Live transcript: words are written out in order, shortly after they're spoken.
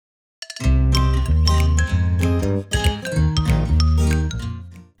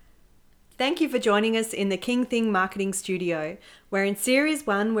Thank you for joining us in the King Thing Marketing Studio, where in Series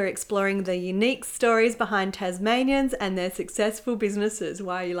 1 we're exploring the unique stories behind Tasmanians and their successful businesses.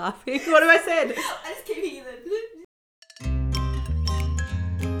 Why are you laughing? What have I said? I just keep hearing the...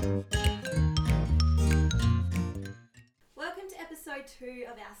 Welcome to episode 2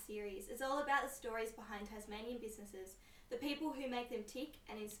 of our series. It's all about the stories behind Tasmanian businesses, the people who make them tick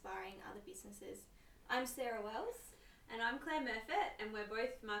and inspiring other businesses. I'm Sarah Wells. And I'm Claire Murfitt, and we're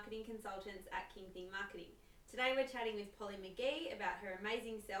both marketing consultants at King Thing Marketing. Today we're chatting with Polly McGee about her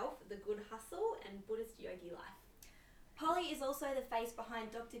amazing self, the good hustle, and Buddhist yogi life. Polly is also the face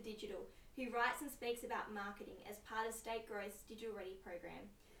behind Dr. Digital, who writes and speaks about marketing as part of State Growth's Digital Ready program.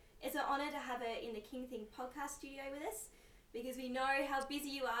 It's an honour to have her in the King Thing podcast studio with us, because we know how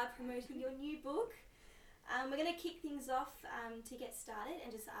busy you are promoting your new book. We're going to kick things off to get started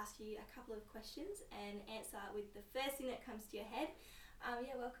and just ask you a couple of questions and answer with the first thing that comes to your head.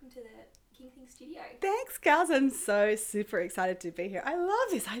 Welcome to the King Thing studio. Thanks, girls. I'm so super excited to be here. I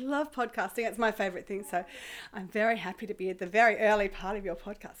love this. I love podcasting. It's my favourite thing. So I'm very happy to be at the very early part of your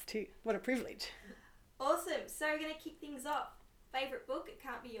podcast too. What a privilege. Awesome. So we're going to kick things off. Favourite book? It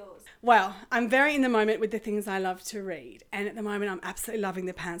can't be yours. Well, I'm very in the moment with the things I love to read. And at the moment, I'm absolutely loving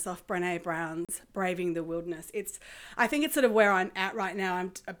the pants off Brené Brown's Braving the Wilderness. I think it's sort of where I'm at right now.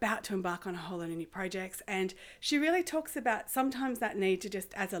 I'm about to embark on a whole lot of new projects. And she really talks about sometimes that need to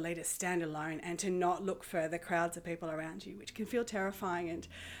just, as a leader, stand alone and to not look for the crowds of people around you, which can feel terrifying. And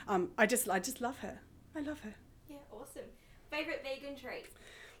I just love her. I love her. Yeah, awesome. Favourite vegan treat?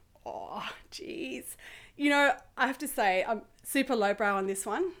 Oh, geez. You know, I have to say, I'm super lowbrow on this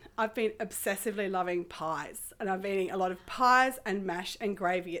one. I've been obsessively loving pies, and I've been eating a lot of pies and mash and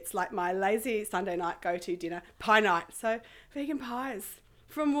gravy. It's like my lazy Sunday night go-to dinner, pie night. So, vegan pies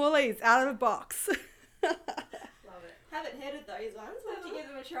from Woolies, out of a box. Love it. Haven't heard of those ones. We'll have to give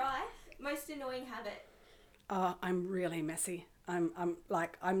them a try. Most annoying habit? Oh, I'm really messy. I'm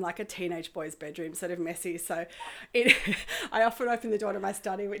like a teenage boy's bedroom, sort of messy. So I often open the door to my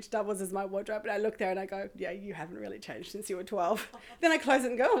study, which doubles as my wardrobe, and I look there and I go, yeah, you haven't really changed since you were 12. Then I close it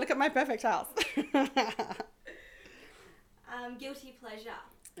and go, oh, look at my perfect house. Guilty pleasure?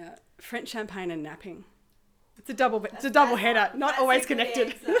 French champagne and napping. It's a double header, not always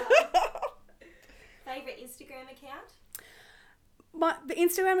connected. Favourite Instagram account? The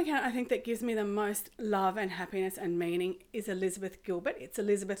Instagram account I think that gives me the most love and happiness and meaning is Elizabeth Gilbert. It's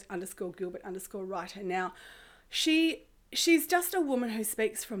Elizabeth_Gilbert_writer. Now, she's just a woman who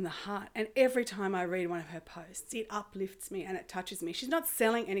speaks from the heart, and every time I read one of her posts, it uplifts me and it touches me. She's not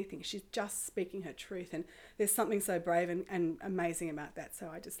selling anything. She's just speaking her truth, and there's something so brave and amazing about that. So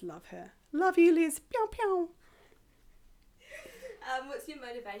I just love her. Love you, Liz. Pew, pew. What's your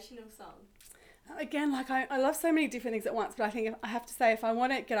motivational song? Again, like I love so many different things at once, but I think I have to say if I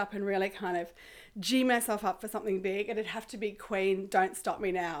want to get up and really kind of G myself up for something big, it'd have to be Queen, Don't Stop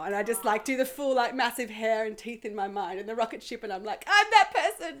Me Now. And I just do the full massive hair and teeth in my mind and the rocket ship, and I'm like, I'm that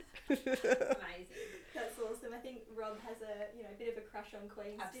person. Amazing. That's awesome. I think Rob has a bit of a crush on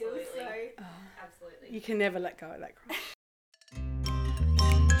Queen Absolutely. still. So. Absolutely. You can never let go of that crush.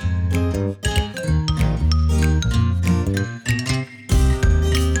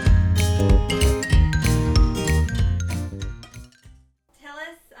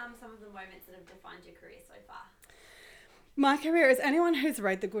 Some of the moments that have defined your career so far? My career, as anyone who's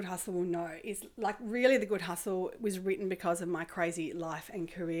read The Good Hustle will know, is really The Good Hustle was written because of my crazy life and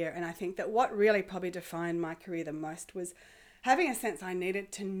career. And I think that what really probably defined my career the most was having a sense I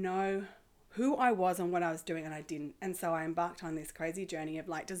needed to know who I was and what I was doing, and I didn't. And so I embarked on this crazy journey of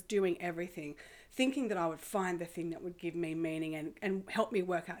just doing everything, thinking that I would find the thing that would give me meaning and help me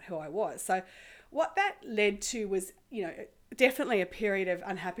work out who I was. So what that led to was, definitely a period of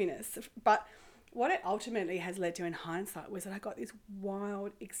unhappiness, but what it ultimately has led to in hindsight was that I got this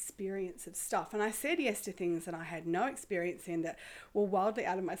wild experience of stuff, and I said yes to things that I had no experience in that were wildly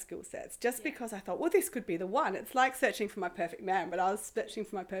out of my skill sets just because I thought, well, this could be the one. It's like searching for my perfect man, but I was searching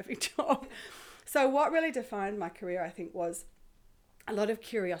for my perfect job. So what really defined my career, I think, was a lot of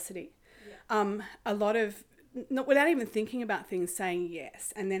curiosity, a lot of without even thinking about things, saying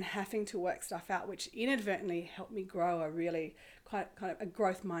yes, and then having to work stuff out, which inadvertently helped me grow a really kind of a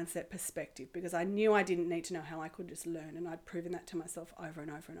growth mindset perspective, because I knew I didn't need to know how, I could just learn, and I'd proven that to myself over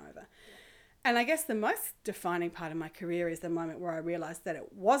and over and over. And I guess the most defining part of my career is the moment where I realized that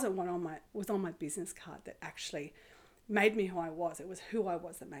it wasn't what was on my business card that actually made me who I was. It was who I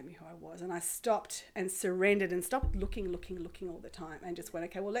was that made me who I was. And I stopped and surrendered and stopped looking all the time, and just went,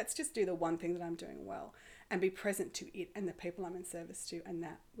 okay, well, let's just do the one thing that I'm doing well and be present to it and the people I'm in service to. And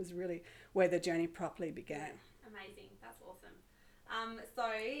that was really where the journey properly began. Amazing. That's awesome. So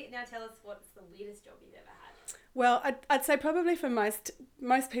now tell us, what's the weirdest job you've ever had? Well, I'd say probably for most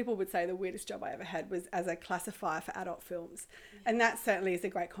people would say the weirdest job I ever had was as a classifier for adult films. And that certainly is a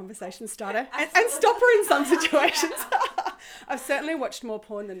great conversation starter and stopper in some situations. I've certainly watched more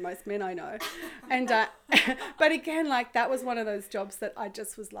porn than most men I know. And but again, like, that was one of those jobs that I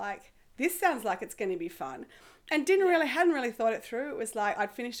just was like, this sounds like it's going to be fun. And hadn't really thought it through. It was like,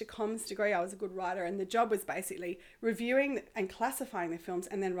 I'd finished a comms degree, I was a good writer, and the job was basically reviewing and classifying the films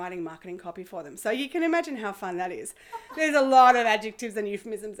and then writing marketing copy for them. So you can imagine how fun that is. There's a lot of adjectives and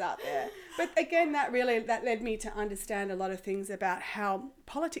euphemisms out there. But again, that led me to understand a lot of things about how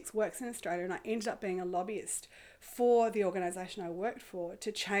politics works in Australia, and I ended up being a lobbyist for the organisation I worked for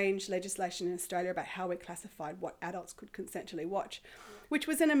to change legislation in Australia about how we classified what adults could consensually watch, which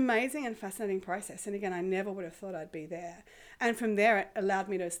was an amazing and fascinating process. And again, I never would have thought I'd be there. And from there, it allowed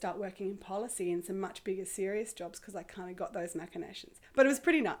me to start working in policy in some much bigger, serious jobs because I kind of got those machinations. But it was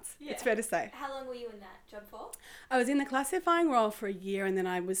pretty nuts, it's fair to say. How long were you in that job for? I was in the classifying role for a year, and then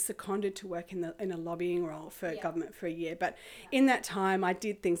I was seconded to work in a lobbying role for government for a year. But in that time, I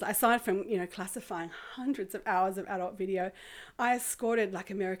did things, aside from, classifying hundreds of hours of adult video, I escorted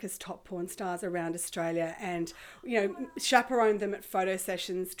like America's top porn stars around Australia and, chaperoned them at photo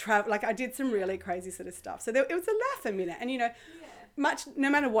sessions, I did some really crazy sort of stuff. So it was a laugh a minute. And, no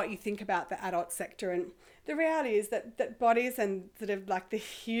matter what you think about the adult sector, and the reality is that bodies and sort of like the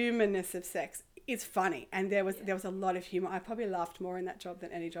humanness of sex is funny, and there was a lot of humor. I probably laughed more in that job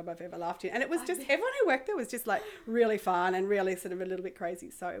than any job I've ever laughed in, and it was just everyone who worked there was just like really fun and really sort of a little bit crazy,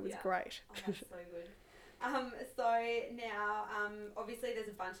 so it was great. Oh, that's so good. So now, obviously there's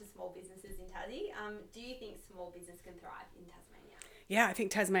a bunch of small businesses in Tassie. Do you think small business can thrive in Tasmania? Yeah, I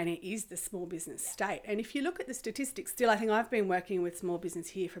think Tasmania is the small business state. And if you look at the statistics, still, I think I've been working with small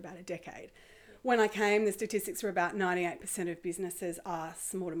business here for about a decade. When I came, the statistics were about 98% of businesses are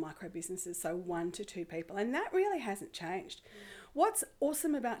small to micro businesses, so 1 to 2 people. And that really hasn't changed. What's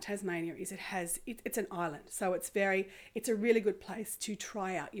awesome about Tasmania is it's an island. So it's a really good place to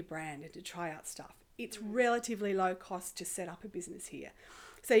try out your brand and to try out stuff. It's relatively low cost to set up a business here.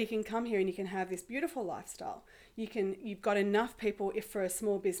 So you can come here and you can have this beautiful lifestyle. You've got enough people for a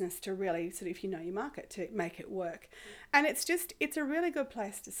small business to really sort of, if you know your market, to make it work. And it's a really good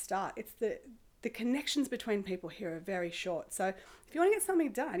place to start. It's the connections between people here are very short. So if you want to get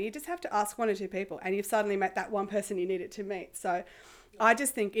something done, you just have to ask 1 or 2 people and you've suddenly met that one person you needed to meet. So I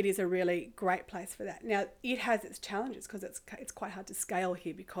just think it is a really great place for that. Now, it has its challenges because it's quite hard to scale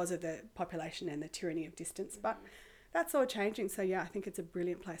here because of the population and the tyranny of distance. But that's all changing. So, I think it's a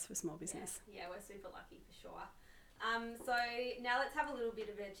brilliant place for small business. Yeah, we're super lucky for sure. So now let's have a little bit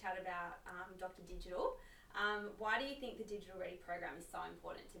of a chat about Dr. Digital. Why do you think the Digital Ready program is so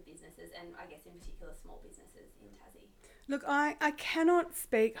important to businesses and I guess in particular small businesses in Tassie? Look, I cannot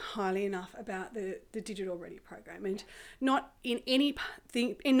speak highly enough about the Digital Ready program, and not in any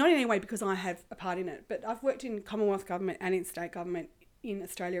way because I have a part in it, but I've worked in Commonwealth government and in state government in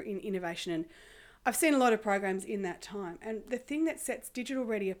Australia in innovation, and I've seen a lot of programs in that time. And the thing that sets Digital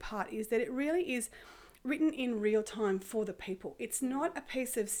Ready apart is that it really is written in real time for the people. It's not a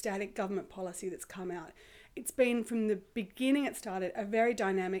piece of static government policy that's come out. It's been, from the beginning it started, a very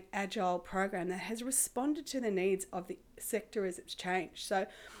dynamic, agile program that has responded to the needs of the sector as it's changed. So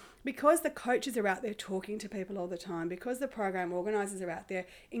because the coaches are out there talking to people all the time, because the program organisers are out there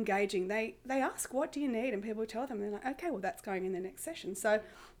engaging, they ask, what do you need? And people tell them, they're like, okay, well, that's going in the next session. So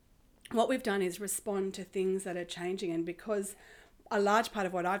what we've done is respond to things that are changing. And because a large part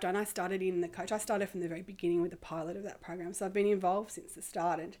of what I've done, I started from the very beginning with the pilot of that program. So I've been involved since the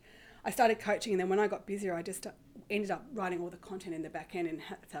start, and I started coaching, and then when I got busier, I just ended up writing all the content in the back end, and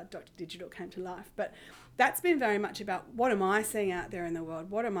that's how Dr. Digital came to life. But that's been very much about what am I seeing out there in the world?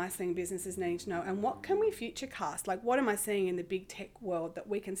 What am I seeing businesses needing to know? And what can we future cast? Like, what am I seeing in the big tech world that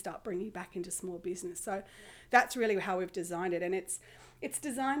we can start bringing back into small business? So that's really how we've designed it. And it's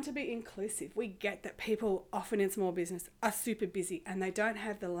designed to be inclusive. We get that people often in small business are super busy and they don't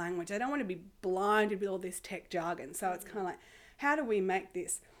have the language. They don't want to be blinded with all this tech jargon. So it's kind of like, how do we make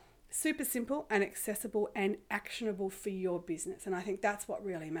this super simple and accessible and actionable for your business? And I think that's what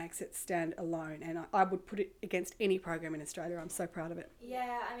really makes it stand alone. And I would put it against any program in Australia. I'm so proud of it.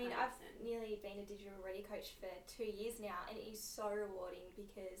 Yeah, I mean, I've nearly been a Digital Ready coach for 2 years now, and it is so rewarding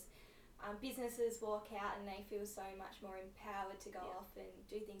because businesses walk out and they feel so much more empowered to go off and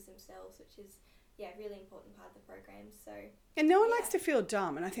do things themselves, which is really important part of the program. So, and no one likes to feel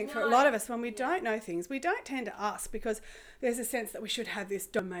dumb, and I think for a lot of us, when we don't know things, we don't tend to ask because there's a sense that we should have this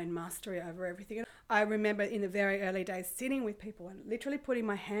domain mastery over everything. And I remember in the very early days sitting with people and literally putting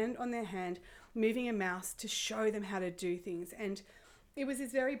my hand on their hand, moving a mouse to show them how to do things. And it was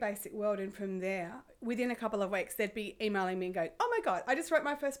this very basic world. And from there, within a couple of weeks, they'd be emailing me and going, oh my God, I just wrote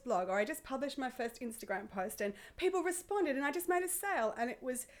my first blog, or I just published my first Instagram post, and people responded, and I just made a sale. And it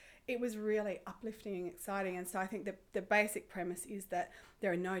was really uplifting and exciting. And so I think the basic premise is that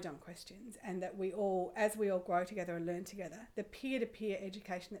there are no dumb questions, and that we all, as we all grow together and learn together, the peer-to-peer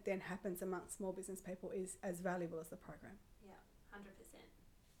education that then happens amongst small business people is as valuable as the program. Yeah, 100%.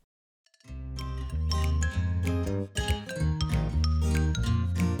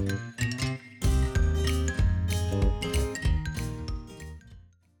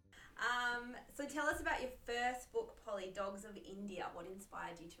 So tell us about your first book, Polly, Dogs of India. What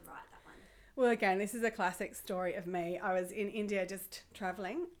inspired you to write that one? Well, again, this is a classic story of me. I was in India just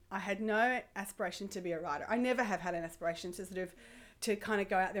traveling. I had no aspiration to be a writer. I never have had an aspiration to kind of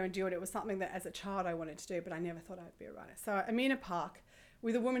go out there and do it. It was something that as a child I wanted to do, but I never thought I'd be a writer. So I'm in a park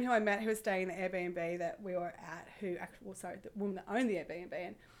with a woman who I met who was staying in the Airbnb that we were at, the woman that owned the Airbnb,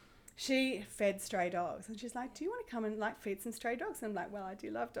 and she fed stray dogs. And she's like, do you want to come and feed some stray dogs? And I'm like, well, I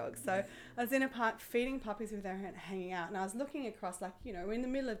do love dogs. So I was in a park feeding puppies with her and hanging out. And I was looking across, we're in the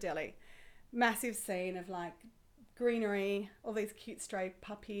middle of Delhi. Massive scene of greenery, all these cute stray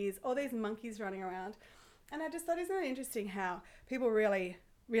puppies, all these monkeys running around. And I just thought, isn't it interesting how people really,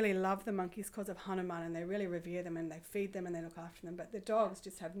 really love the monkeys because of Hanuman, and they really revere them and they feed them and they look after them. But the dogs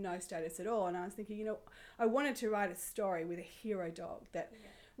just have no status at all. And I was thinking, I wanted to write a story with a hero dog that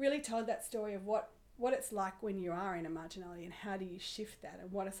really told that story of what it's like when you are in a marginality, and how do you shift that,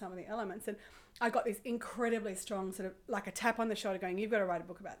 and what are some of the elements. And I got this incredibly strong sort of like a tap on the shoulder going, you've got to write a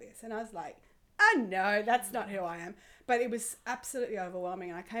book about this. And I was like, oh no, that's not who I am. But it was absolutely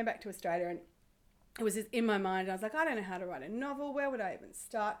overwhelming. And I came back to Australia, and it was just in my mind. I was like, I don't know how to write a novel. Where would I even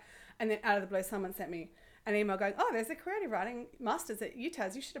start? And then out of the blue, someone sent me an email going, oh, there's a creative writing masters at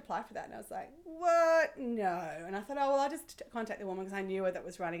UTAS. You should apply for that. And I was like, what? No. And I thought, oh, well, I'll just contact the woman because I knew her that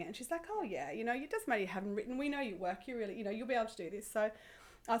was running it. And she's like, oh, yeah, it doesn't matter you haven't written. We know you work. You really, you'll be able to do this. So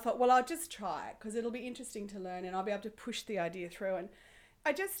I thought, well, I'll just try it because it'll be interesting to learn, and I'll be able to push the idea through. And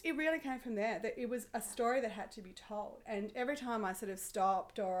it really came from there, that it was a story that had to be told. And every time I sort of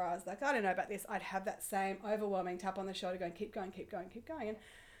stopped, or I was like, I don't know about this, I'd have that same overwhelming tap on the shoulder going, keep going, keep going, keep going. And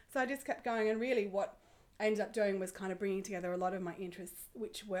so I just kept going. And really what I ended up doing was kind of bringing together a lot of my interests,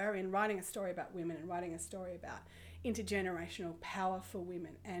 which were in writing a story about women and writing a story about intergenerational power for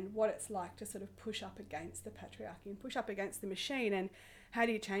women and what it's like to sort of push up against the patriarchy and push up against the machine, and how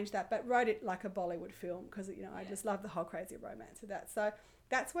do you change that, but wrote it like a Bollywood film because, I just love the whole crazy romance of that. So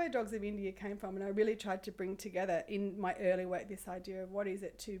that's where Dogs of India came from, and I really tried to bring together in my early work this idea of what is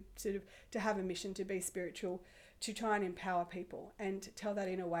it to sort of to have a mission, to be spiritual, to try and empower people, and to tell that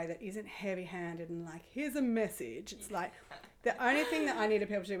in a way that isn't heavy-handed and like, here's a message. It's like the only thing that I needed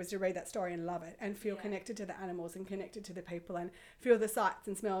people to do was to read that story and love it and feel connected to the animals and connected to the people and feel the sights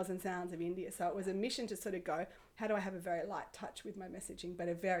and smells and sounds of India. So it was a mission to sort of go, how do I have a very light touch with my messaging, but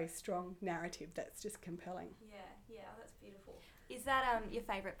a very strong narrative that's just compelling. Yeah, that's beautiful. Is that your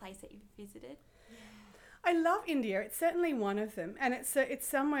favourite place that you've visited? I love India. It's certainly one of them, and it's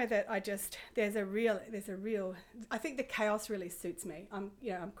somewhere that there's a real. I think the chaos really suits me. I'm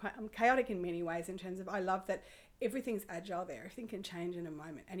chaotic in many ways in terms of I love that everything's agile there. Everything can change in a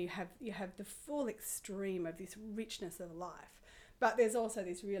moment, and you have the full extreme of this richness of life. But there's also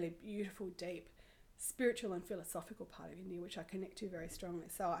this really beautiful, deep, spiritual and philosophical part of India, which I connect to very strongly.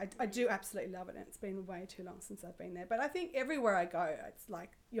 So I do absolutely love it, and it's been way too long since I've been there. But I think everywhere I go, it's like,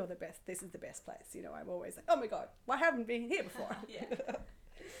 you're the best. This is the best place. I'm always like, oh my God, I haven't been here before.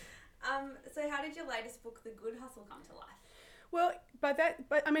 So how did your latest book, The Good Hustle, come to life? Well, but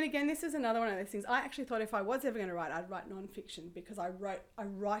I mean, again, this is another one of those things. I actually thought if I was ever going to write, I'd write non-fiction, because I write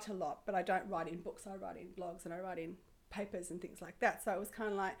a lot, but I don't write in books. I write in blogs and I write in papers and things like that. So it was kind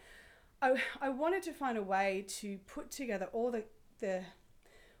of like, I wanted to find a way to put together all the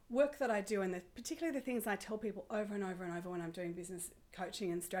work that I do, and particularly the things I tell people over and over and over when I'm doing business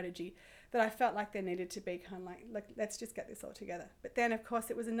coaching and strategy, that I felt like there needed to be kind of like let's just get this all together. But then, of course,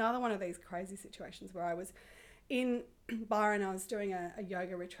 it was another one of these crazy situations where I was in Byron. I was doing a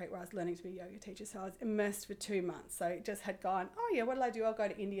yoga retreat where I was learning to be a yoga teacher. So I was immersed for 2 months. So it just had gone, oh yeah, what'll I do? I'll go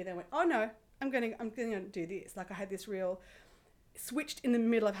to India. Then went, oh no, I'm going to do this. Like I had this real switched in the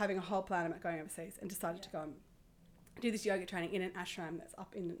middle of having a whole plan about going overseas, and decided to go and do this yoga training in an ashram that's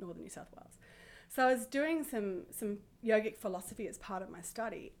up in northern New South Wales. So I was doing some yogic philosophy as part of my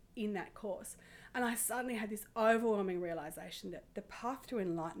study in that course, and I suddenly had this overwhelming realization that the path to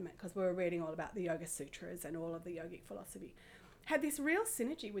enlightenment, because we were reading all about the Yoga Sutras and all of the yogic philosophy, had this real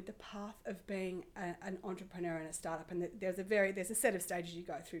synergy with the path of being an entrepreneur and a startup. And there's a set of stages you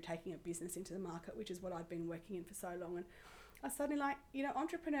go through taking a business into the market, which is what I'd been working in for so long. And I was suddenly like,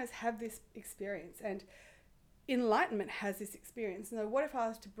 entrepreneurs have this experience and enlightenment has this experience. So what if I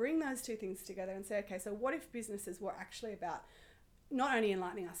was to bring those two things together and say, okay, so what if businesses were actually about not only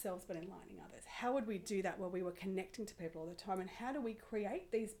enlightening ourselves but enlightening others? How would we do that where we were connecting to people all the time? And how do we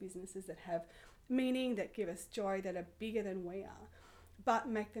create these businesses that have meaning, that give us joy, that are bigger than we are, but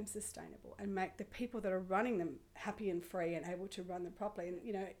make them sustainable and make the people that are running them happy and free and able to run them properly?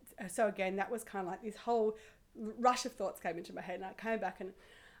 And so again, that was kind of like this whole rush of thoughts came into my head, and I came back and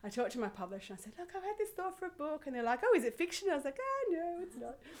I talked to my publisher and I said, look, I've had this thought for a book. And they're like, oh, is it fiction? I was like, no, it's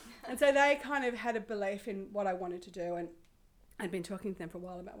not. And so they kind of had a belief in what I wanted to do. And I'd been talking to them for a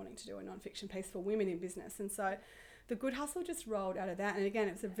while about wanting to do a non-fiction piece for women in business. And so The Good Hustle just rolled out of that. And again,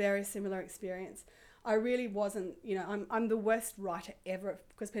 it was a very similar experience. I really wasn't, I'm the worst writer ever,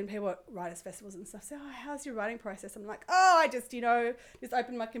 because when people at writers' festivals and stuff say, oh, how's your writing process? I'm like, oh, I just, just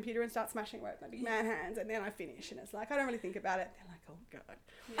open my computer and start smashing away with my big man hands, and then I finish. And it's like, I don't really think about it. They're like, oh, God.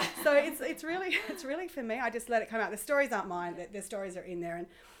 Yeah. So it's really for me, I just let it come out. The stories aren't mine. The stories are in there. And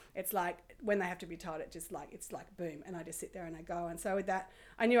it's like when they have to be told, it's like boom, and I just sit there and I go. And so with that,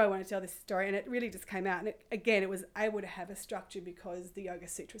 I knew I wanted to tell this story, and it really just came out. And it was able to have a structure because the Yoga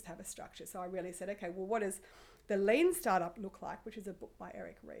Sutras have a structure. So I really said, okay, well, what does the Lean Startup look like, which is a book by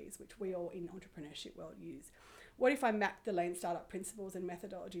Eric Ries, which we all in entrepreneurship world use. What if I mapped the Lean Startup principles and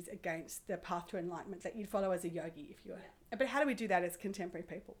methodologies against the path to enlightenment that you'd follow as a yogi if you were? Yeah. But how do we do that as contemporary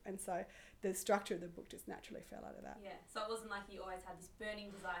people? And so the structure of the book just naturally fell out of that. Yeah, so it wasn't like you always had this burning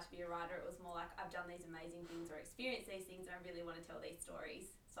desire to be a writer. It was more like, I've done these amazing things or experienced these things and I really want to tell these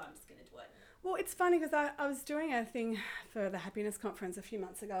stories, so I'm just going to do it. Well, it's funny because I was doing a thing for the Happiness Conference a few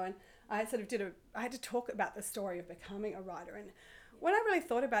months ago, and I sort of I had to talk about the story of becoming a writer. And when I really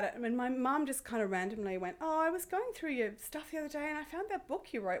thought about it, my mum just kind of randomly went, oh, I was going through your stuff the other day and I found that book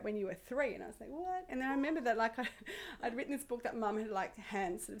you wrote when you were 3. And I was like, what? And then I remember that I'd written this book that mum had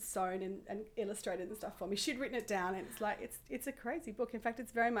hand sort of sewn and illustrated and stuff for me. She'd written it down, and it's like, it's a crazy book. In fact,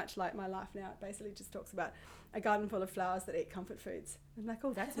 it's very much like my life now. It basically just talks about a garden full of flowers that eat comfort foods. I'm like,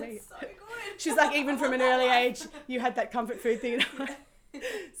 oh, that's me. So good. She's like, even from an early age, you had that comfort food thing.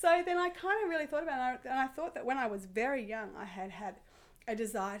 So then I kind of really thought about it, and I thought that when I was very young, I had a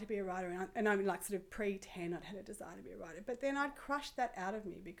desire to be a writer, and I'm like sort of pre-10, I'd had a desire to be a writer, but then I'd crushed that out of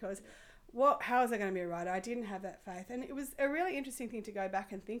me because how was I going to be a writer? I didn't have that faith. And it was a really interesting thing to go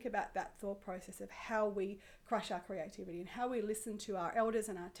back and think about that thought process of how we crush our creativity and how we listen to our elders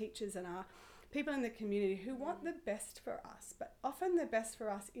and our teachers and our people in the community who want the best for us, but often the best for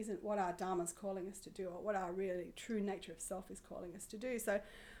us isn't what our Dharma's calling us to do or what our really true nature of self is calling us to do. So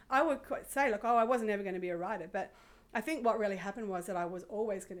I would say, look, I wasn't ever going to be a writer, but I think what really happened was that I was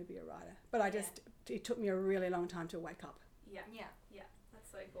always going to be a writer, but it took me a really long time to wake up. Yeah.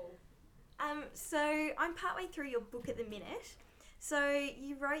 That's so cool. So I'm partway through your book at the minute. So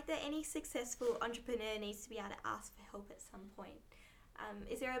you wrote that any successful entrepreneur needs to be able to ask for help at some point.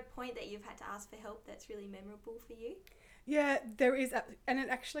 Is there a point that you've had to ask for help that's really memorable for you? Yeah, there is, and it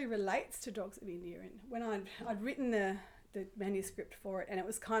actually relates to Dogs of India. And when I'd written the manuscript for it, and it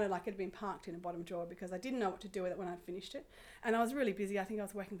was kind of like it had been parked in a bottom drawer because I didn't know what to do with it when I'd finished it. And I was really busy. I think I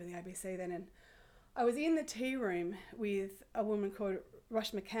was working for the ABC then, and I was in the tea room with a woman called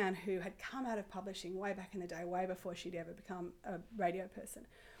Rush McCann, who had come out of publishing way back in the day, way before she'd ever become a radio person.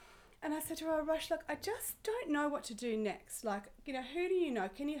 And I said to her, oh, Rush, look, I just don't know what to do next. Like, who do you know?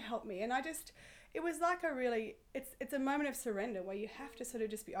 Can you help me? And it was like it's a moment of surrender where you have to sort of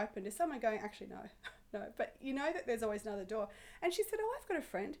just be open to someone going, actually, no, but you know that there's always another door. And she said, oh, I've got a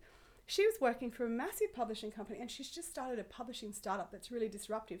friend. She was working for a massive publishing company, and she's just started a publishing startup that's really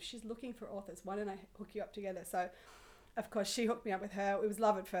disruptive. She's looking for authors. Why don't I hook you up together? So, of course, she hooked me up with her. It was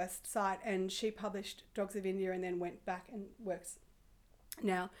love at first sight, and she published Dogs of India and then went back and works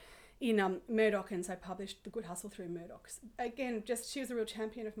now in Murdoch, and so published The Good Hustle through Murdoch. Again, she was a real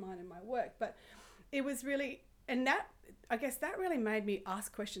champion of mine in my work, but it was really, and I guess that really made me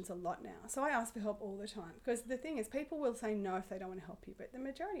ask questions a lot now. So I ask for help all the time, because the thing is, people will say no if they don't want to help you, but the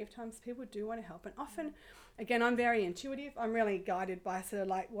majority of times people do want to help. And often, again, I'm very intuitive. I'm really guided by sort of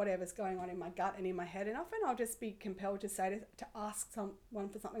like whatever's going on in my gut and in my head. And often I'll just be compelled to say to ask someone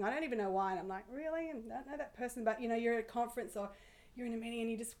for something. I don't even know why. And I'm like, really? And I don't know that person, but you're at a conference or you're in a meeting and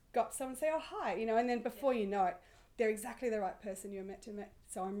you just got someone say, oh, hi, and then before you know it, they're exactly the right person you're meant to meet.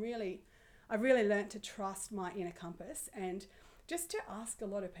 So I've really learned to trust my inner compass and just to ask a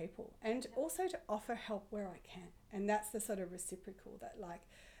lot of people, and also to offer help where I can. And that's the sort of reciprocal that, like,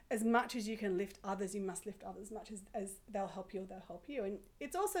 as much as you can lift others, you must lift others. As much as they'll help you, they'll help you. And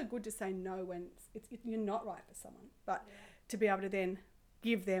it's also good to say no when you're not right for someone, but to be able to then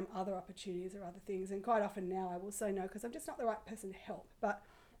give them other opportunities or other things. And quite often now I will say no because I'm just not the right person to help. But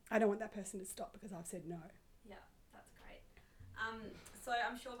I don't want that person to stop because I've said no. Yeah, that's great. So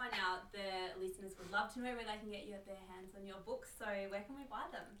I'm sure by now the listeners would love to know where they can get their hands on your books. So where can we buy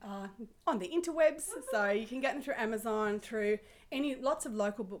them? On the interwebs. So you can get them through Amazon, through lots of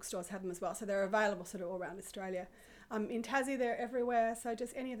local bookstores have them as well. So they're available sort of all around Australia. In Tassie, they're everywhere. So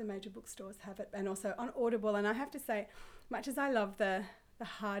just any of the major bookstores have it. And also on Audible. And I have to say, much as I love the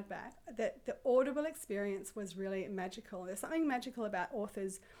hardback, the Audible experience was really magical. There's something magical about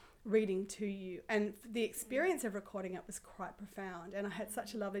authors reading to you, and the experience of recording it was quite profound, and I had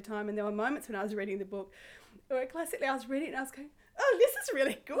such a lovely time. And there were moments when I was reading the book where classically I was reading it and I was going, oh, this is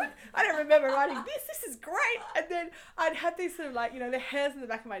really good. I don't remember writing this is great. And then I'd have these sort of like, the hairs in the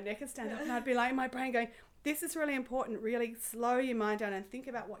back of my neck would stand up, and I'd be like in my brain going, this is really important. Really slow your mind down and think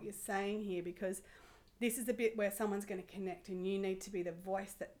about what you're saying here, because this is the bit where someone's going to connect and you need to be the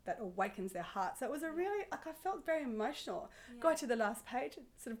voice that awakens their heart. So it was a really, I felt very emotional. Yeah. Got to the last page,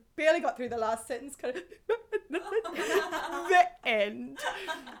 sort of barely got through the last sentence, kind of the end.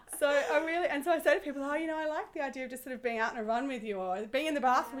 So I say to people, I like the idea of just sort of being out on a run with you, or being in the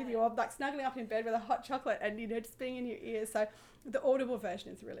bathroom with you, or like snuggling up in bed with a hot chocolate and, just being in your ears. So the Audible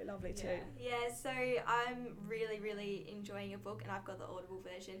version is really lovely too. Yeah, so I'm really, really enjoying your book, and I've got the Audible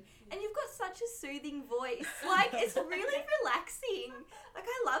version. And you've got such a soothing voice. Like, it's really relaxing. Like,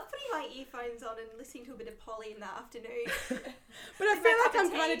 I love putting my earphones on and listening to a bit of Polly in the afternoon. But I feel like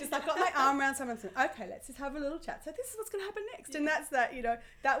I'm kind of just, I've got my arm around someone and saying, okay, let's just have a little chat. So this is what's going to happen next. And that's that,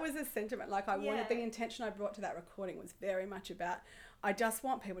 that was a sentiment. Like, I wanted, the intention I brought to that recording was very much about, I just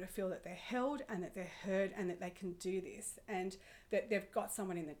want people to feel that they're held and that they're heard and that they can do this and that they've got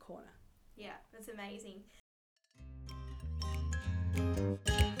someone in their corner. Yeah, that's amazing.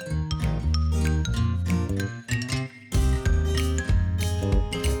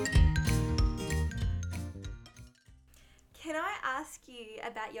 Can I ask you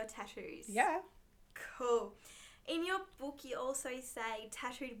about your tattoos? Yeah. Cool. In your book, you also say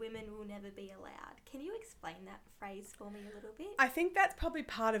tattooed women will never be allowed. Can you explain that phrase for me a little bit? I think that's probably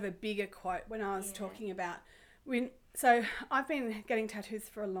part of a bigger quote when I was talking about so I've been getting tattoos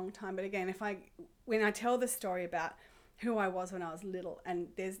for a long time, but again, when I tell the story about who I was when I was little, and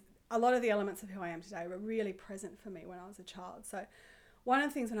there's a lot of the elements of who I am today were really present for me when I was a child. So one of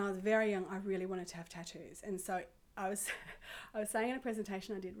the things when I was very young, I really wanted to have tattoos. And so I was saying in a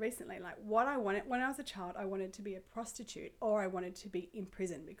presentation I did recently, like what I wanted when I was a child, I wanted to be a prostitute or I wanted to be in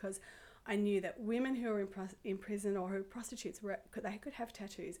prison, because I knew that women who were in prison or who were prostitutes, they could have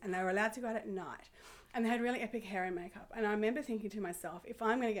tattoos and they were allowed to go out at night, and they had really epic hair and makeup. And I remember thinking to myself, if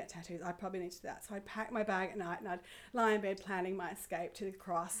I'm going to get tattoos, I probably need to do that. So I'd pack my bag at night and I'd lie in bed planning my escape to the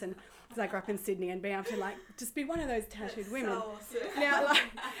cross, and because I grew up in Sydney, and being able to just be one of those tattooed women. So awesome. Now,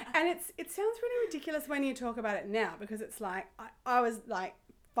 and it sounds really ridiculous when you talk about it now, because it's like I was like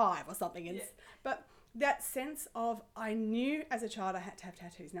 5 or something, but that sense of, I knew as a child I had to have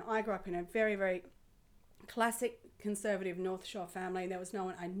tattoos. Now, I grew up in a very, very classic conservative North Shore family. There was no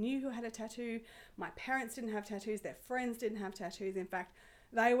one I knew who had a tattoo. My parents didn't have tattoos. Their friends didn't have tattoos. In fact,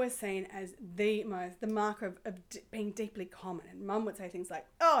 they were seen as the marker of being deeply common. And Mum would say things like,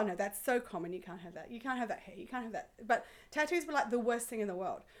 oh, no, that's so common. You can't have that. You can't have that hair. You can't have that. But tattoos were like the worst thing in the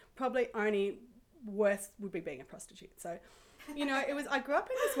world. Probably only worse would be being a prostitute. So, I grew up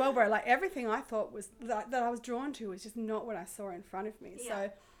in this world where like everything I thought was that I was drawn to was just not what I saw in front of me. Yeah.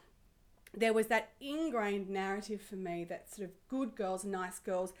 So there was that ingrained narrative for me that sort of good girls, nice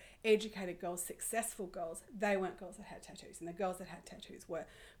girls, educated girls, successful girls, they weren't girls that had tattoos. And the girls that had tattoos were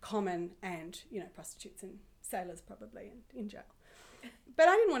common and, prostitutes and sailors probably and in jail. But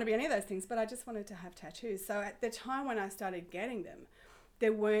I didn't want to be any of those things, but I just wanted to have tattoos. So at the time when I started getting them,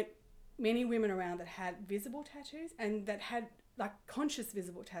 there weren't many women around that had visible tattoos and that had like conscious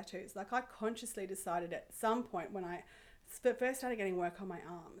visible tattoos. Like I consciously decided at some point when I first started getting work on my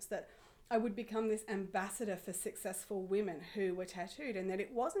arms that I would become this ambassador for successful women who were tattooed, and that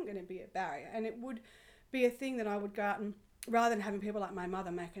it wasn't going to be a barrier, and it would be a thing that I would go out and, rather than having people like my mother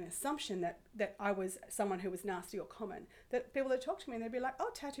make an assumption that I was someone who was nasty or common, that people that talk to me, they'd be like,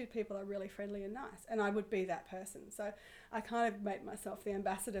 oh, tattooed people are really friendly and nice, and I would be that person. So I kind of made myself the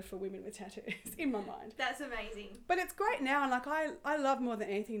ambassador for women with tattoos in my mind. That's amazing. But it's great now, and like I love more than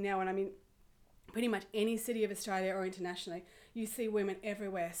anything now, and I mean, pretty much any city of Australia or internationally, you see women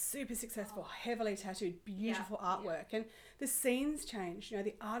everywhere, super successful, heavily tattooed, beautiful artwork. And the scene's changed,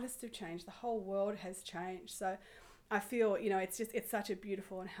 the artists have changed, the whole world has changed. So I feel, it's such a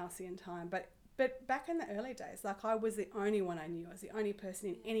beautiful and halcyon time. But But back in the early days, like I was the only one I knew. I was the only person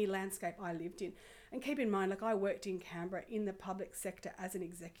in any landscape I lived in. And keep in mind, like I worked in Canberra in the public sector as an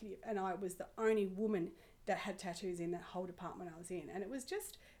executive, and I was the only woman that had tattoos in that whole department I was in. And it was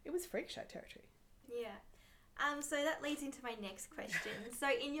freak show territory. Yeah. So that leads into my next question. So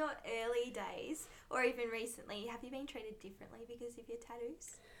in your early days, or even recently, have you been treated differently because of your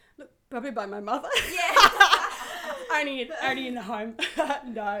tattoos? Look, probably by my mother. Yeah. only in the home.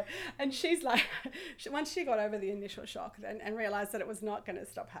 No. And she's like, once she got over the initial shock and realised that it was not going to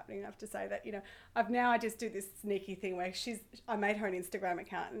stop happening, I have to say that, you know, I just do this sneaky thing where I made her an Instagram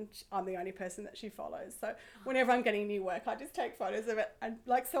account and I'm the only person that she follows. So whenever I'm getting new work, I just take photos of it. And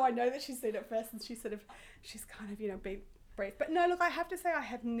like, so I know that she's seen it first and she's kind of, you know, been brief. But no, look, I have to say I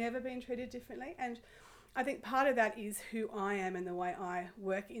have never been treated differently. And I think part of that is who I am and the way I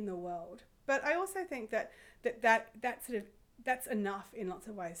work in the world. But I also think that that's enough in lots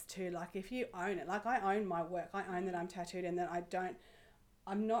of ways too. Like if you own it, like I own my work, I own that I'm tattooed and that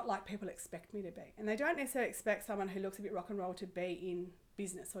I'm not like people expect me to be. And they don't necessarily expect someone who looks a bit rock and roll to be in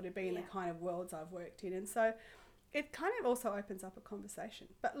business or to be in the kind of worlds I've worked in. And so it kind of also opens up a conversation.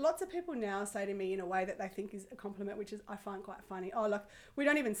 But lots of people now say to me in a way that they think is a compliment, which is I find quite funny. Oh, look, we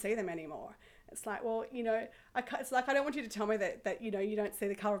don't even see them anymore. It's like, well, you know, it's like I don't want you to tell me that you know, you don't see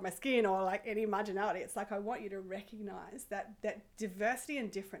the colour of my skin or like any marginality. It's like I want you to recognise that diversity and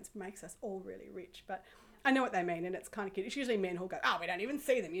difference makes us all really rich. But I know what they mean, and it's kind of cute. It's usually men who'll go, oh, we don't even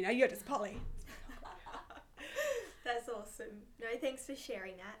see them, you know, you're just Polly. That's awesome. No, thanks for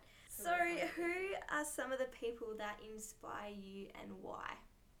sharing that. So who are some of the people that inspire you and why?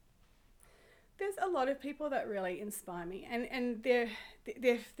 There's a lot of people that really inspire me, and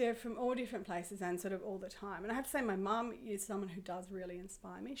they're from all different places and sort of all the time. And I have to say my mum is someone who does really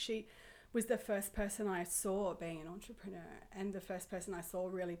inspire me. She was the first person I saw being an entrepreneur and the first person I saw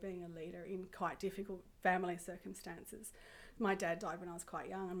really being a leader in quite difficult family circumstances. My dad died when I was quite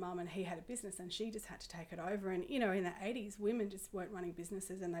young, and Mum and he had a business and she just had to take it over. And, you know, in the 80s, women just weren't running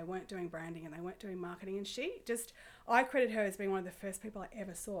businesses and they weren't doing branding and they weren't doing marketing. And I credit her as being one of the first people I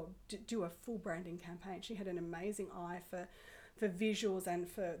ever saw do a full branding campaign. She had an amazing eye for visuals and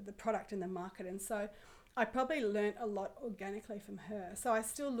for the product and the market. And so I probably learnt a lot organically from her. So I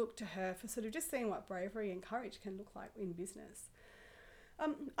still look to her for sort of just seeing what bravery and courage can look like in business.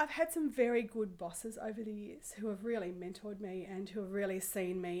 I've had some very good bosses over the years who have really mentored me and who have really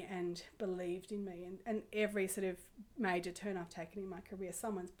seen me and believed in me. And every sort of major turn I've taken in my career,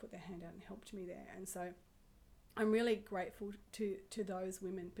 someone's put their hand out and helped me there. And so I'm really grateful to those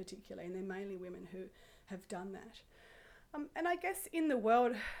women particularly, and they're mainly women who have done that. And I guess in the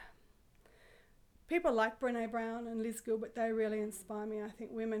world, people like Brené Brown and Liz Gilbert, they really inspire me. I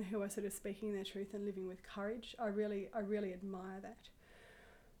think women who are sort of speaking their truth and living with courage, I really admire that.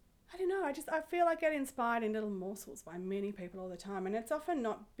 I don't know, I feel I get inspired in little morsels by many people all the time, and it's often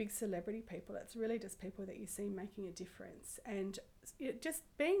not big celebrity people, it's really just people that you see making a difference and just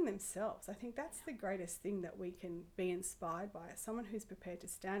being themselves. I think that's the greatest thing that we can be inspired by, someone who's prepared to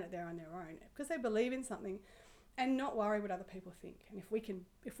stand out there on their own because they believe in something and not worry what other people think. And if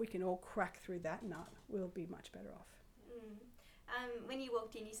we can all crack through that nut, we'll be much better off. When you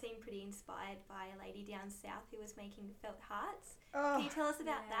walked in, you seemed pretty inspired by a lady down south who was making felt hearts. Oh, can you tell us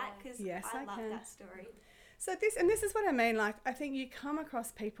about that? Because yes, I love can. that story. So this is what I mean. Like, I think you come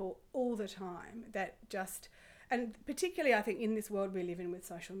across people all the time that just, and particularly I think in this world we live in with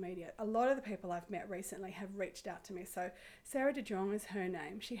social media, a lot of the people I've met recently have reached out to me. So Sarah de Jong is her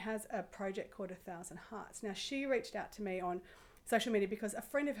name. She has a project called 1,000 Hearts. Now, she reached out to me on social media because a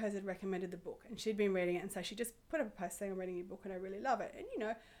friend of hers had recommended the book and she'd been reading it, and so she just put up a post saying, I'm reading your book and I really love it. And you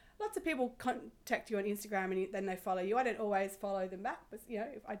know, lots of people contact you on Instagram and then they follow you. I don't always follow them back, but you know,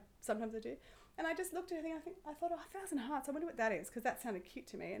 sometimes I do. And I just looked at her and I thought, 1,000 Hearts, I wonder what that is, because that sounded cute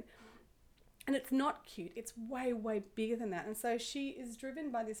to me. And it's not cute, it's way, way bigger than that. And so she is driven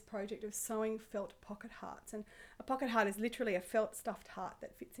by this project of sewing felt pocket hearts. And a pocket heart is literally a felt stuffed heart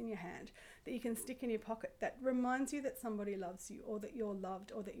that fits in your hand, that you can stick in your pocket, that reminds you that somebody loves you or that you're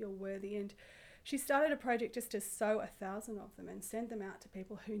loved or that you're worthy. And she started a project just to sew 1,000 of them and send them out to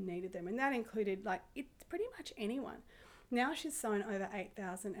people who needed them. And that included it's pretty much anyone. Now she's sewn over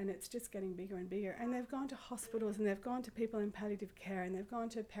 8,000 and it's just getting bigger and bigger. And they've gone to hospitals and they've gone to people in palliative care and they've gone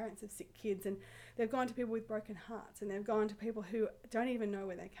to parents of sick kids and they've gone to people with broken hearts and they've gone to people who don't even know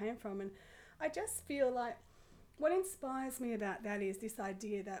where they came from. And I just feel like what inspires me about that is this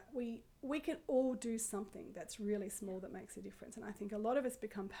idea that we can all do something that's really small that makes a difference. And I think a lot of us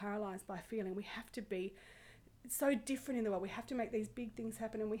become paralysed by feeling we have to be so different in the world. We have to make these big things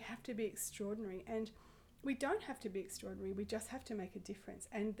happen and we have to be extraordinary. And we don't have to be extraordinary. We just have to make a difference.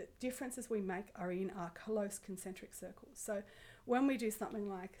 And the differences we make are in our close concentric circles. So when we do something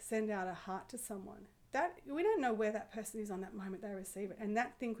like send out a heart to someone, that we don't know where that person is on that moment they receive it. And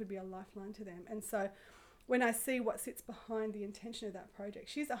that thing could be a lifeline to them. And so when I see what sits behind the intention of that project,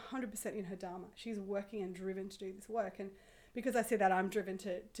 she's 100% in her dharma. She's working and driven to do this work. And because I see that, I'm driven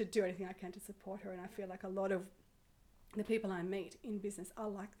to do anything I can to support her. And I feel like a lot of the people I meet in business are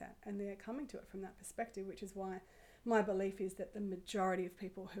like that, and they're coming to it from that perspective, which is why my belief is that the majority of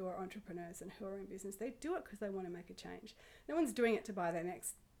people who are entrepreneurs and who are in business, they do it because they want to make a change. No one's doing it to buy their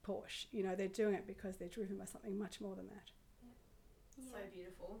next Porsche. You know, they're doing it because they're driven by something much more than that. So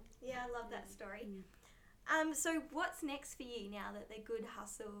beautiful. Yeah, I love that story. So what's next for you now that The Good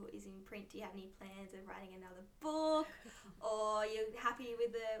Hustle is in print? Do you have any plans of writing another book, or you're happy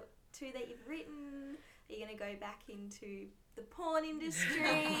with the 2 that you've written? Are you going to go back into the porn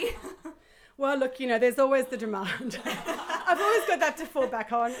industry? Well, look, you know, there's always the demand. I've always got that to fall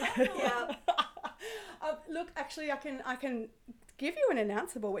back on. Yeah. Look, actually, I can give you an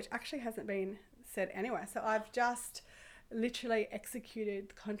announceable, which actually hasn't been said anywhere. So I've just literally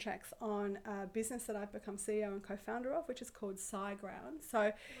executed contracts on a business that I've become CEO and co-founder of, which is called SciGround.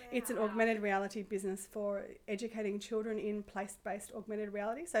 So it's an augmented reality business for educating children in place-based augmented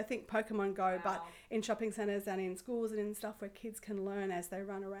reality. So I think Pokemon Go, but in shopping centres and in schools and in stuff where kids can learn as they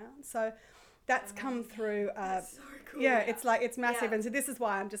run around. So that's come through. That's so cool. Yeah, it's massive. Yeah. And so this is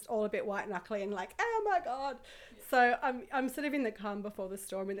why I'm just all a bit white knuckly and like, oh my God. So I'm sort of in the calm before the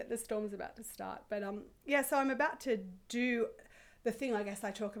storm, and that the storm's about to start. But so I'm about to do the thing I guess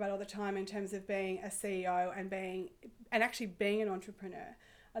I talk about all the time in terms of being a CEO and actually being an entrepreneur.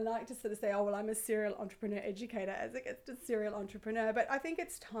 I like to sort of say, oh, well, I'm a serial entrepreneur educator as it gets to serial entrepreneur. But I think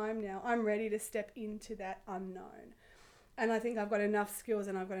it's time now. I'm ready to step into that unknown. And I think I've got enough skills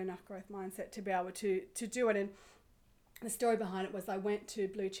and I've got enough growth mindset to be able to do it. And the story behind it was I went to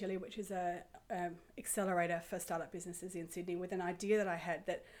Blue Chili, which is a accelerator for startup businesses in Sydney, with an idea that I had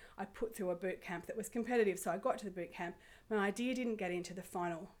that I put through a boot camp that was competitive. So I got to the boot camp. My idea didn't get into the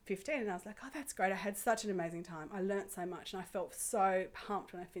final 15, and I was like, oh, that's great. I had such an amazing time. I learnt so much, and I felt so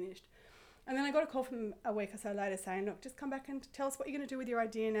pumped when I finished. And then I got a call from a week or so later saying, look, just come back and tell us what you're going to do with your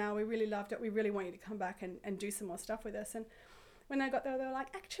idea now. We really loved it. We really want you to come back and do some more stuff with us. And when I got there, they were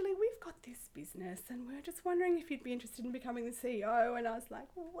like, actually, we've got this business and we're just wondering if you'd be interested in becoming the CEO. And I was like,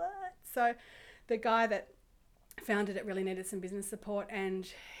 what? So the guy that founded it really needed some business support, and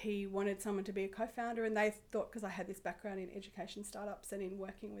he wanted someone to be a co-founder, and they thought, because I had this background in education startups and in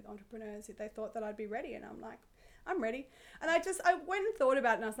working with entrepreneurs, they thought that I'd be ready. And I'm like, I'm ready. And I went and thought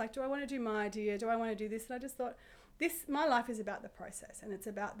about it, and I was like, do I want to do my idea? Do I want to do this? And I just thought, my life is about the process, and it's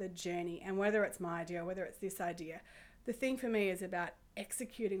about the journey, and whether it's my idea or whether it's this idea, the thing for me is about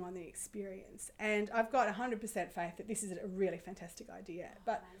executing on the experience. And I've got 100% faith that this is a really fantastic idea,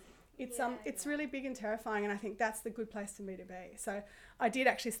 but it's really big and terrifying, and I think that's the good place for me to be. So I did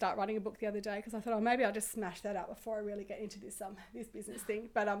actually start writing a book the other day, because I thought, oh, maybe I'll just smash that up before I really get into this business thing.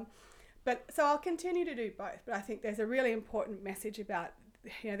 But so I'll continue to do both. But I think there's a really important message about,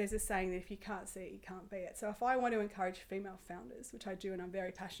 there's a saying that if you can't see it, you can't be it. So if I want to encourage female founders, which I do, and I'm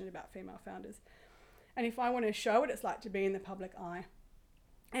very passionate about female founders, and if I want to show what it's like to be in the public eye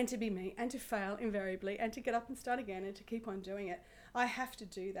and to be me and to fail invariably and to get up and start again and to keep on doing it, I have to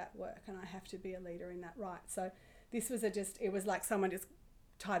do that work, and I have to be a leader in that right. So this was it was like someone just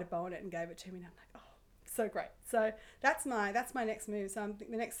tied a bow on it and gave it to me, and I'm like, oh, so great. So that's my next move. So I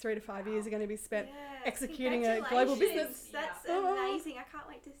think the next 3 to 5 years are going to be spent executing a global business. That's amazing. I can't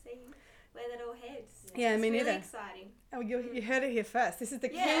wait to see where that all heads. Yeah, me neither. Really exciting. Oh, you heard it here first. This is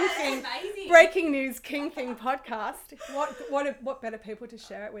the Yeah, King Thing, amazing. breaking news King Thing podcast. What better people to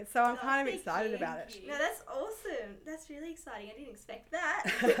share it with? So I'm kind of thank excited you. about it. No, that's awesome. That's really exciting. I didn't expect that.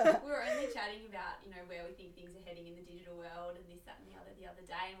 We were only chatting about, where we think things are heading in the digital world and this, that and the other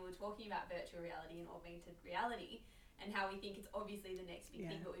day, and we were talking about virtual reality and augmented reality and how we think it's obviously the next big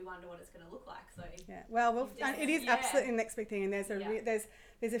thing, but we wonder what it's going to look like. So yeah, well, it is absolutely the next big thing, and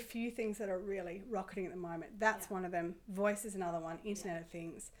there's a few things that are really rocketing at the moment. That's one of them. Voice is another one. Internet of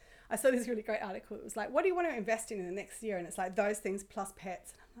Things. I saw this really great article. It was like, what do you want to invest in the next year? And it's like those things plus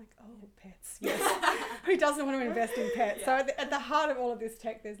pets. And I'm like, oh, pets. Yes. Who doesn't want to invest in pets? So at the heart of all of this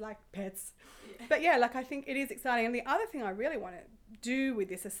tech, there's like pets. Yeah. But yeah, I think it is exciting. And the other thing I really want to do with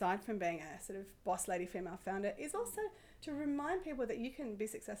this, aside from being a sort of boss lady female founder, is also to remind people that you can be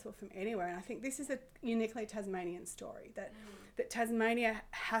successful from anywhere. And I think this is a uniquely Tasmanian story, that Tasmania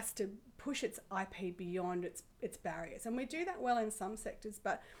has to push its IP beyond its barriers. And we do that well in some sectors,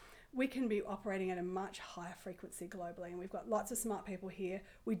 but we can be operating at a much higher frequency globally, and we've got lots of smart people here.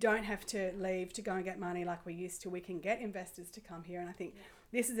 We don't have to leave to go and get money like we used to. We can get investors to come here, and I think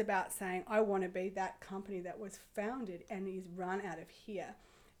this is about saying I want to be that company that was founded and is run out of here.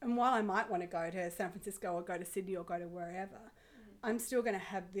 And while I might want to go to San Francisco or go to Sydney or go to wherever, I'm still going to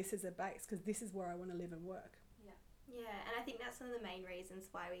have this as a base because this is where I want to live and work. Yeah, and I think that's one of the main reasons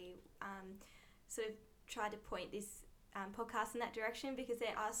why we sort of tried to point this podcast in that direction, because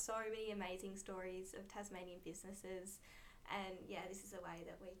there are so many amazing stories of Tasmanian businesses, and this is a way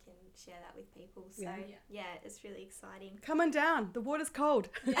that we can share that with people. So it's really exciting. Come on down. The water's cold,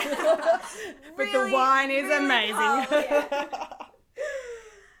 but Really, the wine is really amazing. cold, yeah.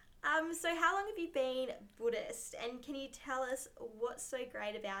 So how long have you been Buddhist, and can you tell us what's so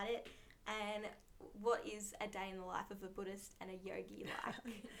great about it, and what is a day in the life of a Buddhist and a yogi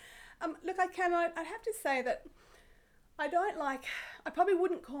like? Look, I'd have to say that I probably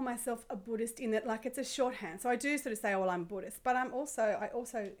wouldn't call myself a Buddhist in that, like, it's a shorthand. So I do sort of say, oh, well, I'm Buddhist, but I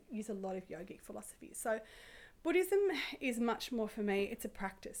also use a lot of yogic philosophy. So Buddhism is much more for me. It's a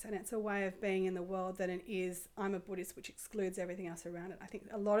practice, and it's a way of being in the world than it is I'm a Buddhist, which excludes everything else around it. I think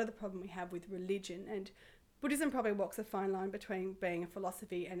a lot of the problem we have with religion, and Buddhism probably walks a fine line between being a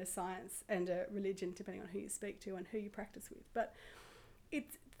philosophy and a science and a religion, depending on who you speak to and who you practice with. But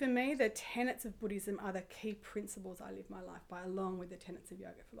it's, for me, the tenets of Buddhism are the key principles I live my life by, along with the tenets of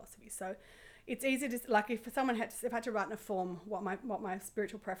yoga philosophy. So it's easy to, like, if someone had to write in a form what my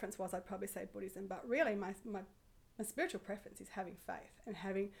spiritual preference was, I'd probably say Buddhism. But really, my spiritual preference is having faith and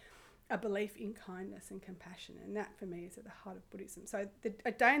having a belief in kindness and compassion, and that for me is at the heart of Buddhism. So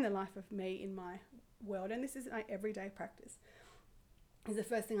a day in the life of me in my world, and this is my everyday practice, is the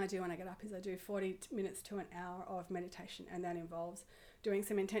first thing I do when I get up is I do 40 minutes to an hour of meditation, and that involves doing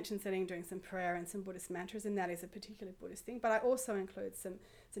some intention setting, doing some prayer and some Buddhist mantras, and that is a particular Buddhist thing. But I also include some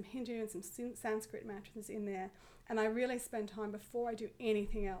Hindu and some Sanskrit mantras in there, and I really spend time before I do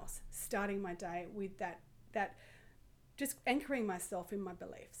anything else starting my day with that just anchoring myself in my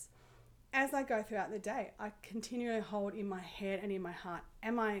beliefs. As I go throughout the day, I continually hold in my head and in my heart,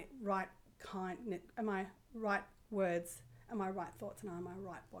 am I right words, am I right thoughts, and am I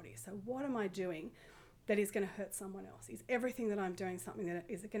right body? So what am I doing that is going to hurt someone else? Is everything that I'm doing something that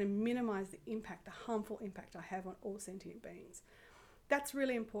is going to minimize the impact, the harmful impact I have on all sentient beings? That's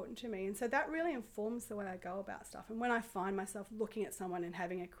really important to me, and so that really informs the way I go about stuff. And when I find myself looking at someone and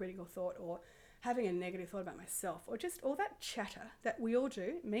having a critical thought, or having a negative thought about myself, or just all that chatter that we all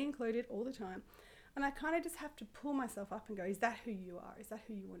do, me included, all the time, and I kind of just have to pull myself up and go, is that who you are? Is that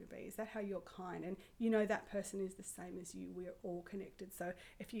who you want to be? Is that how you're kind? And you know that person is the same as you. We're all connected. So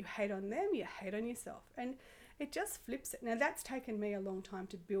if you hate on them, you hate on yourself. And it just flips it. Now, that's taken me a long time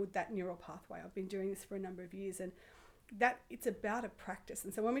to build that neural pathway. I've been doing this for a number of years, and that it's about a practice.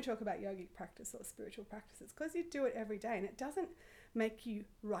 And so when we talk about yogic practice or spiritual practice, it's because you do it every day, and it doesn't make you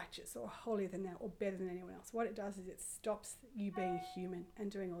righteous or holier than thou or better than anyone else. What it does is it stops you being human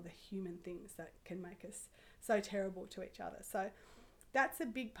and doing all the human things that can make us so terrible to each other. So that's a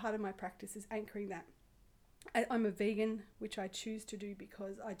big part of my practice, is anchoring that. I'm a vegan, which I choose to do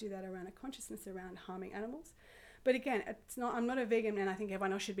because I do that around a consciousness around harming animals. But again, I'm not a vegan and I think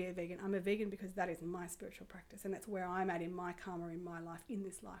everyone else should be a vegan. I'm a vegan because that is my spiritual practice, and that's where I'm at in my karma in my life in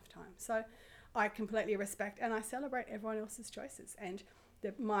this lifetime. So I completely respect and I celebrate everyone else's choices. And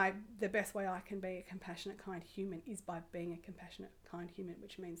the best way I can be a compassionate, kind human is by being a compassionate, kind human,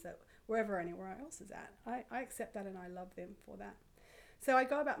 which means that wherever anyone else is at, I accept that and I love them for that. So I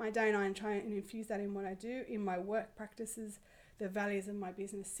go about my day and I try and infuse that in what I do. In my work practices, the values of my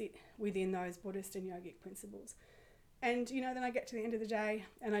business sit within those Buddhist and yogic principles. And, then I get to the end of the day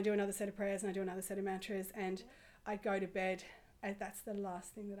and I do another set of prayers and I do another set of mantras and I go to bed, and that's the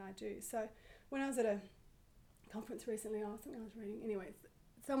last thing that I do. So when I was at a conference recently, something I was reading, anyway,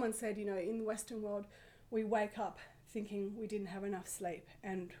 someone said, in the Western world, we wake up thinking we didn't have enough sleep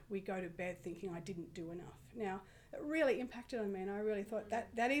and we go to bed thinking I didn't do enough. Now, it really impacted on me, and I really thought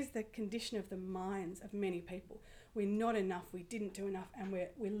that is the condition of the minds of many people. We're not enough, we didn't do enough, and we're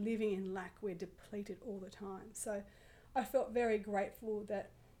living in lack, we're depleted all the time. So I felt very grateful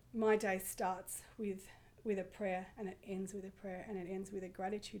that my day starts with a prayer and it ends with a prayer and it ends with a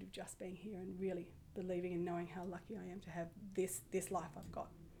gratitude of just being here and really believing and knowing how lucky I am to have this life I've got.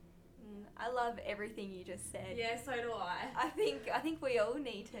 I love everything you just said. Yeah, so do I. I think we all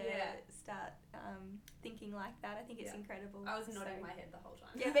need to start thinking like that. I think it's incredible. I was nodding my head the whole time.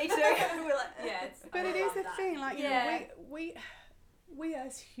 Yeah, me too. We're like, but it is the thing, like, we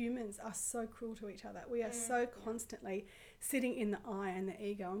as humans are so cruel to each other. We are so constantly sitting in the I and the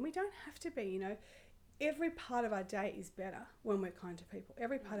ego, and we don't have to be, every part of our day is better when we're kind to people.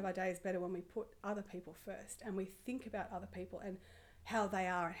 Every part of our day is better when we put other people first and we think about other people and how they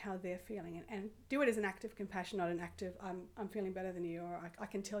are and how they're feeling, and do it as an act of compassion, not an act of I'm feeling better than you, or I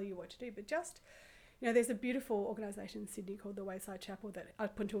can tell you what to do. But just, there's a beautiful organisation in Sydney called the Wayside Chapel that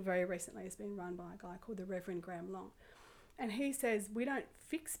up until very recently has been run by a guy called the Reverend Graham Long. And he says, we don't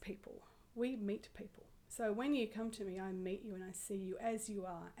fix people, we meet people. So when you come to me, I meet you and I see you as you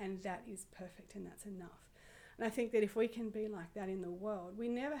are, and that is perfect and that's enough. And I think that if we can be like that in the world, we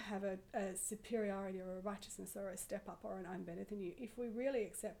never have a superiority or a righteousness or a step up or an I'm better than you. If we really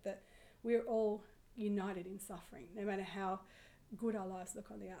accept that we're all united in suffering, no matter how good our lives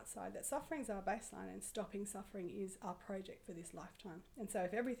look on the outside, that suffering's our baseline and stopping suffering is our project for this lifetime. And so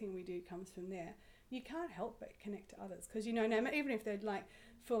if everything we do comes from there, you can't help but connect to others, because even if they're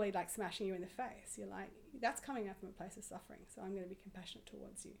fully smashing you in the face, you're that's coming out from a place of suffering, so I'm going to be compassionate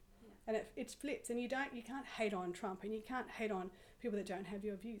towards you. And it flips, and you can't hate on Trump, and you can't hate on people that don't have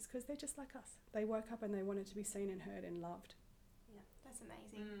your views, because they're just like us. They woke up and they wanted to be seen and heard and loved. Yeah, that's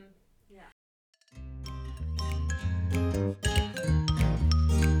amazing. Yeah.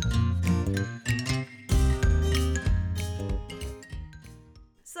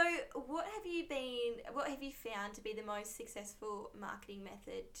 So what have you found to be the most successful marketing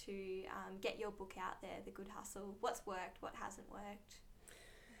method to get your book out there, The Good Hustle? What's worked, what hasn't worked?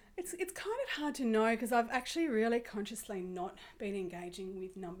 It's kind of hard to know, because I've actually really consciously not been engaging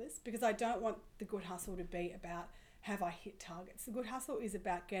with numbers, because I don't want The Good Hustle to be about have I hit targets. The Good Hustle is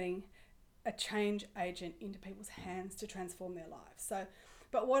about getting a change agent into people's hands to transform their lives.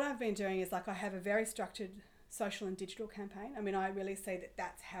 But what I've been doing is I have a very structured social and digital campaign. I mean, I really see that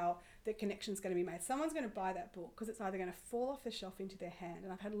that's how the connection's going to be made. Someone's going to buy that book because it's either going to fall off the shelf into their hand.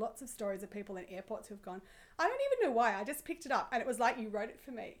 And I've had lots of stories of people in airports who've gone, I don't even know why, I just picked it up and it was like you wrote it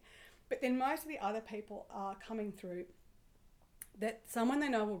for me. But then most of the other people are coming through that someone they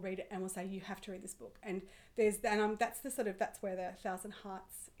know will read it and will say, you have to read this book. And that's where the 1,000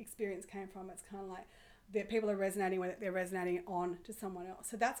 Hearts experience came from. It's kind of like that people are resonating with it, they're resonating on to someone else.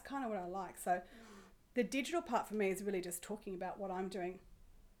 So that's kind of what I like. So the digital part for me is really just talking about what I'm doing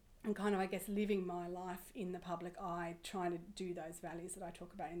and kind of, I guess, living my life in the public eye, trying to do those values that I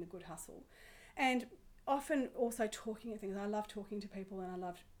talk about in The Good Hustle. And often also talking at things. I love talking to people, and I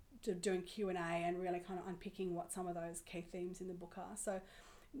love doing Q&A and really kind of unpicking what some of those key themes in the book are. So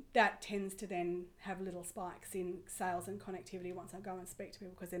that tends to then have little spikes in sales and connectivity once I go and speak to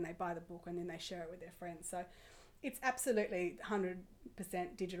people, because then they buy the book and then they share it with their friends. So it's absolutely 100%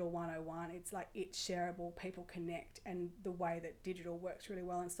 digital 101. It's shareable, people connect, and the way that digital works really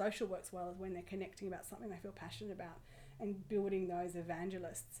well and social works well is when they're connecting about something they feel passionate about, and building those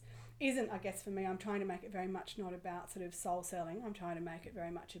evangelists isn't, I guess for me, I'm trying to make it very much not about sort of soul selling. I'm trying to make it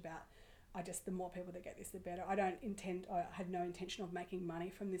very much about, the more people that get this, the better. I had no intention of making money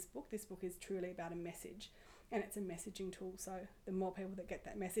from this book. This book is truly about a message, and it's a messaging tool. So the more people that get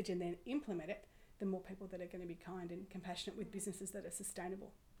that message and then implement it, the more people that are going to be kind and compassionate with businesses that are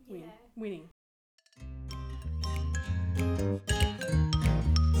sustainable, winning.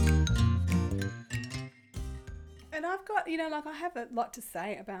 And I've got, I have a lot to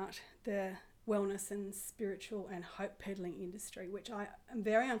say about the wellness and spiritual and hope peddling industry, which I am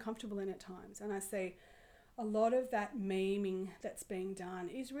very uncomfortable in at times. And I see a lot of that memeing that's being done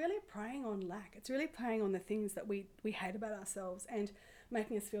is really preying on lack. It's really preying on the things that we hate about ourselves and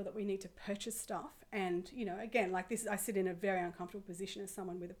making us feel that we need to purchase stuff. And, again, like this, I sit in a very uncomfortable position as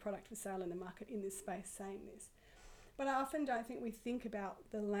someone with a product for sale in the market in this space saying this. But I often don't think we think about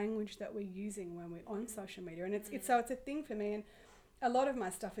the language that we're using when we're on social media. And it's a thing for me. And a lot of my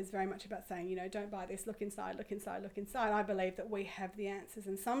stuff is very much about saying, don't buy this, look inside, look inside, look inside. I believe that we have the answers,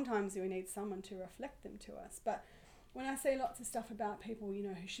 and sometimes we need someone to reflect them to us. But when I see lots of stuff about people,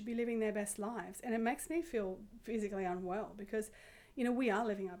 who should be living their best lives, and it makes me feel physically unwell, because we are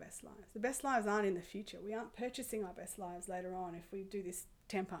living our best lives. The best lives aren't in the future. We aren't purchasing our best lives later on if we do this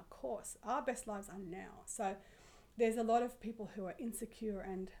 10-part course. Our best lives are now. So there's a lot of people who are insecure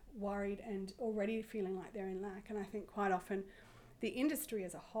and worried and already feeling like they're in lack. And I think quite often the industry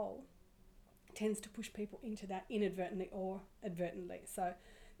as a whole tends to push people into that inadvertently or advertently. So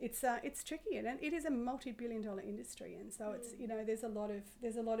it's tricky, and it is a multi-billion-dollar industry. And so it's, there's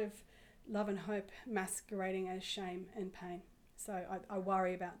a lot of love and hope masquerading as shame and pain. So I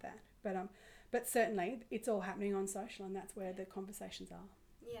worry about that. But certainly it's all happening on social, and that's where the conversations are.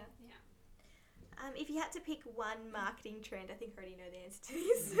 Yeah. If you had to pick one marketing trend, I think I already know the answer to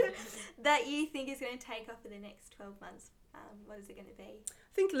this, that you think is going to take off in the next 12 months, What is it going to be?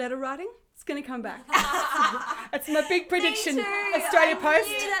 I think letter writing is going to come back. It's my big prediction. Me too. Australia I Post.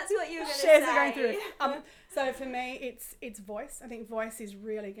 knew that's what you were going to Shares say. are going through. So for me, it's voice. I think voice is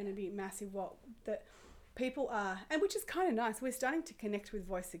really going to be massive. What that people are, and which is kind of nice. We're starting to connect with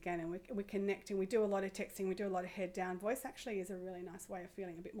voice again, and we're connecting. We do a lot of texting. We do a lot of head down. Voice actually is a really nice way of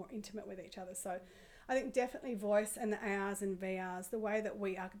feeling a bit more intimate with each other. So I think definitely voice and the ARs and VRs, the way that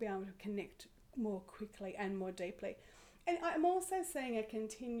we are going to be able to connect more quickly and more deeply. And I'm also seeing a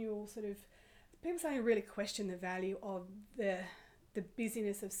continual sort of, people starting to really question the value of the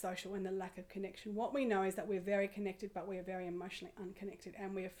busyness of social and the lack of connection. What we know is that we're very connected, but we are very emotionally unconnected,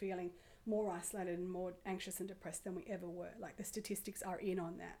 and we are feeling more isolated and more anxious and depressed than we ever were. Like, the statistics are in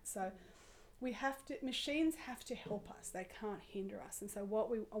on that. So machines have to help us. They can't hinder us. And so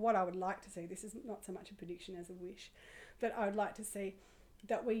what I would like to see, this is not so much a prediction as a wish, but I would like to see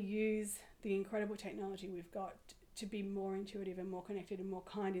that we use the incredible technology we've got to be more intuitive and more connected and more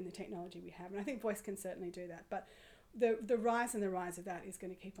kind in the technology we have. And I think voice can certainly do that. But the rise of that is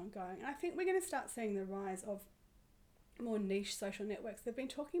going to keep on going. And I think we're going to start seeing the rise of more niche social networks. They've been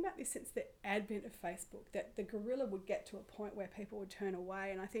talking about this since the advent of Facebook, that the gorilla would get to a point where people would turn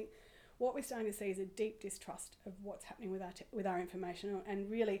away. And I think what we're starting to see is a deep distrust of what's happening with our information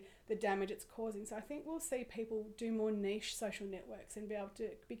and really the damage it's causing. So I think we'll see people do more niche social networks and be able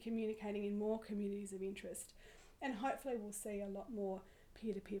to be communicating in more communities of interest. And hopefully we'll see a lot more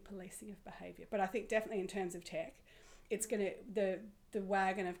peer-to-peer policing of behaviour. But I think definitely in terms of tech, it's going to, the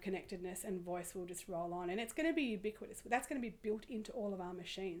wagon of connectedness and voice will just roll on. And it's going to be ubiquitous. That's going to be built into all of our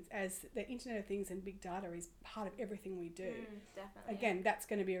machines, as the Internet of Things and big data is part of everything we do. Definitely. Again, that's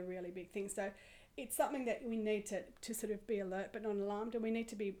going to be a really big thing. So it's something that we need to sort of be alert but not alarmed, and we need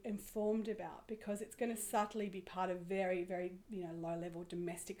to be informed about, because it's going to subtly be part of very, very, low-level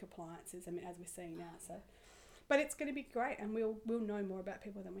domestic appliances, I mean, as we're seeing now. So. But it's going to be great, and we'll know more about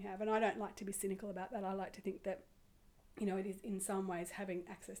people than we have. And I don't like to be cynical about that. I like to think that, it is in some ways, having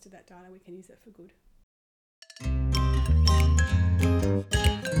access to that data, we can use it for good.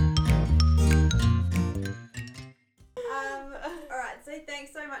 All right, so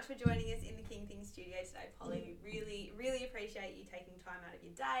thanks so much for joining us in the King Things studio today, Polly. We really, really appreciate you taking time out of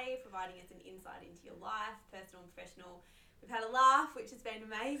your day, providing us an insight into your life, personal and professional. We've had a laugh, which has been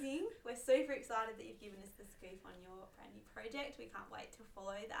amazing. We're super excited that you've given us the scoop on your brand new project. We can't wait to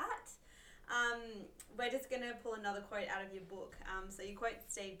follow that. We're just going to pull another quote out of your book. So you quote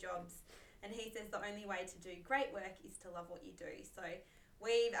Steve Jobs, and he says, "The only way to do great work is to love what you do." So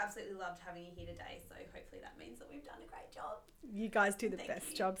we've absolutely loved having you here today. So hopefully that means that we've done a great job. You guys do the Thank best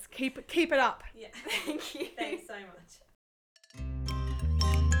you. jobs. Keep it up. Yeah. Thank you. Thanks so much.